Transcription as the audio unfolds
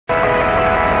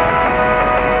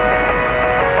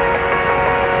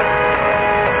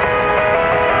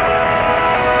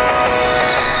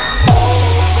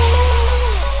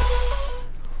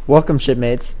Welcome,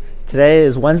 shipmates. Today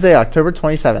is Wednesday, October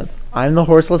 27th. I'm the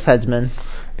horseless headsman.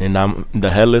 And I'm the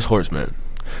headless horseman.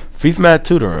 Free math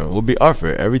tutoring will be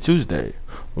offered every Tuesday,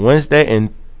 Wednesday,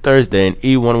 and Thursday in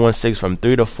E116 from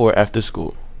 3 to 4 after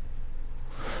school.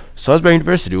 Salisbury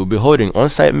University will be holding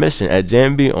Onsite Admissions at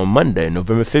JMB on Monday,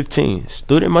 November 15.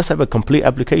 Student must have a complete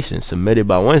application submitted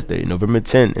by Wednesday, November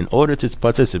 10 in order to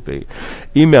participate.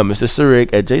 Email Mr. Surik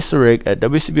at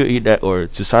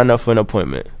jsurik@wcboe.org to sign up for an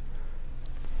appointment.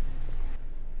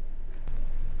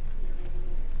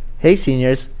 Hey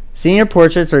seniors, senior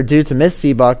portraits are due to Miss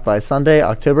Seabuck by Sunday,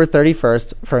 October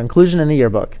 31st for inclusion in the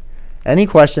yearbook. Any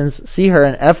questions, see her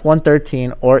in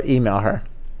F113 or email her.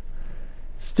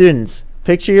 Students,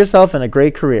 picture yourself in a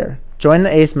great career. Join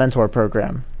the ACE Mentor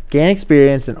Program. Gain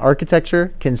experience in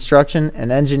architecture, construction,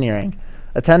 and engineering.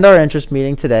 Attend our interest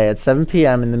meeting today at 7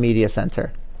 p.m. in the Media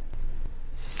Center.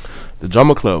 The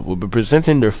Drama Club will be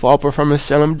presenting their fall performance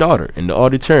Salem Daughter in the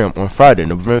auditorium on Friday,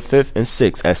 November 5th and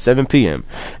 6th at 7 p.m.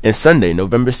 and Sunday,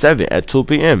 November 7th at 2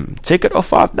 p.m. Tickets are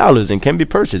 $5 and can be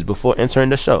purchased before entering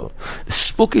the show. The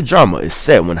spooky drama is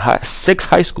set when 6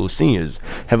 high school seniors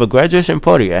have a graduation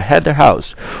party at Heather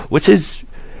House, which is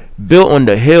built on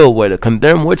the hill where the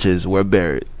condemned witches were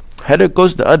buried. Heather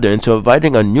goes the other into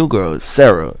inviting a new girl,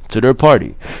 Sarah, to their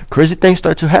party. Crazy things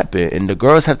start to happen, and the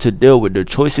girls have to deal with the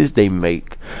choices they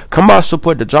make. Come out,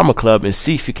 support the Drama Club, and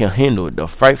see if you can handle the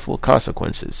frightful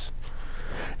consequences.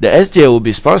 The SJ will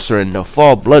be sponsoring the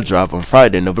Fall Blood Drive on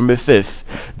Friday, November 5th.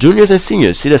 Juniors and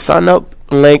seniors, see the sign-up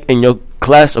link in your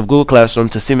class of Google Classroom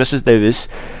to see Mr.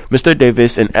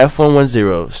 Davis, and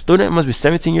F110. Student must be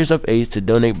 17 years of age to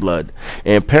donate blood,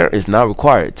 and parent is not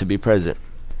required to be present.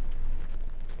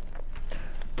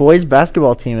 Boys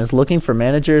basketball team is looking for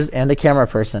managers and a camera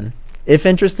person. If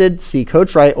interested, see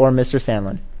Coach Wright or Mr.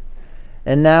 Sandlin.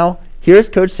 And now, here's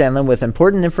Coach Sandlin with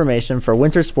important information for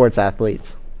winter sports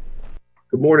athletes.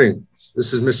 Good morning.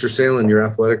 This is Mr. Sandlin, your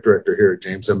athletic director here at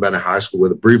James M. Bennett High School,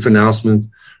 with a brief announcement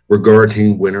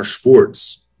regarding winter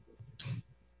sports.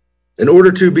 In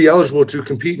order to be eligible to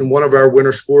compete in one of our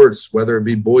winter sports, whether it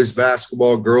be boys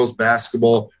basketball, girls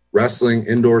basketball, wrestling,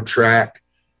 indoor track,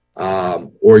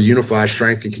 or unified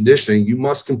strength and conditioning, you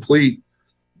must complete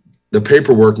the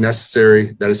paperwork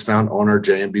necessary that is found on our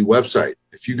JMB website.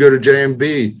 If you go to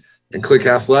JMB and click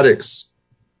athletics,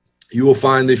 you will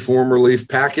find the form relief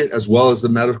packet as well as the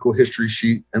medical history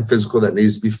sheet and physical that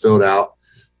needs to be filled out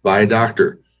by a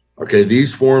doctor. Okay,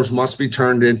 these forms must be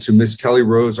turned in to Miss Kelly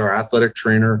Rose, our athletic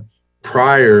trainer,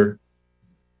 prior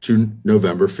to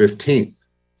November 15th.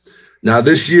 Now,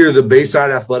 this year, the Bayside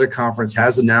Athletic Conference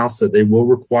has announced that they will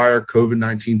require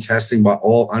COVID-19 testing by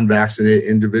all unvaccinated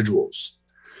individuals.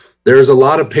 There is a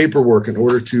lot of paperwork in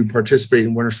order to participate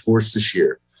in winter sports this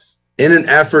year. In an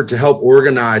effort to help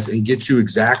organize and get you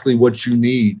exactly what you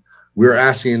need, we're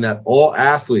asking that all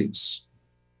athletes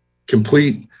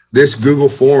complete this Google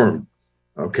form,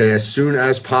 okay, as soon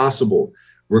as possible,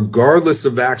 regardless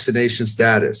of vaccination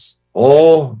status.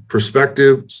 All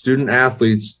prospective student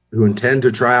athletes who intend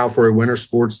to try out for a winter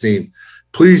sports team,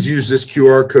 please use this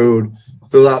QR code,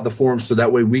 fill out the form so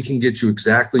that way we can get you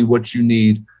exactly what you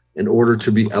need in order to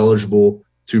be eligible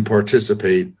to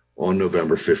participate on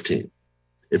November 15th.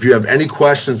 If you have any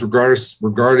questions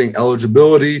regarding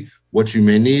eligibility, what you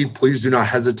may need, please do not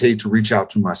hesitate to reach out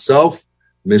to myself,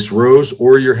 Miss Rose,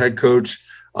 or your head coach,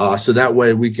 so that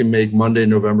way we can make Monday,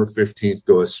 November 15th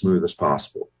go as smooth as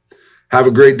possible. Have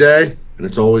a great day, and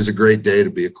it's always a great day to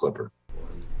be a Clipper.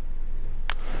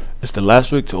 It's the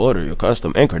last week to order your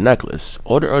custom anchor necklace.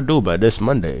 Order are due by this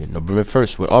Monday, November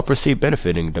 1st, with all proceeds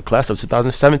benefiting the class of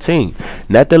 2017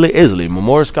 Natalie Isley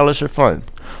Memorial Scholarship Fund.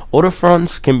 Order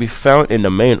funds can be found in the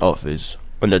main office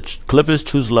on the Clippers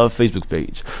Choose Love Facebook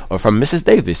page or from Mrs.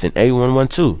 Davis in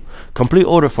A112. Complete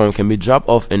order form can be dropped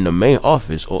off in the main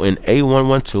office or in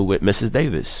A112 with Mrs.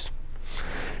 Davis.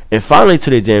 And finally,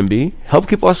 today, JMB, help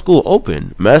keep our school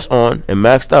open, mask on, and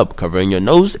masked up, covering your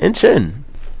nose and chin.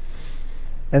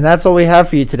 And that's all we have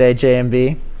for you today,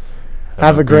 JMB.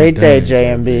 Have a great day,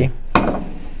 JMB.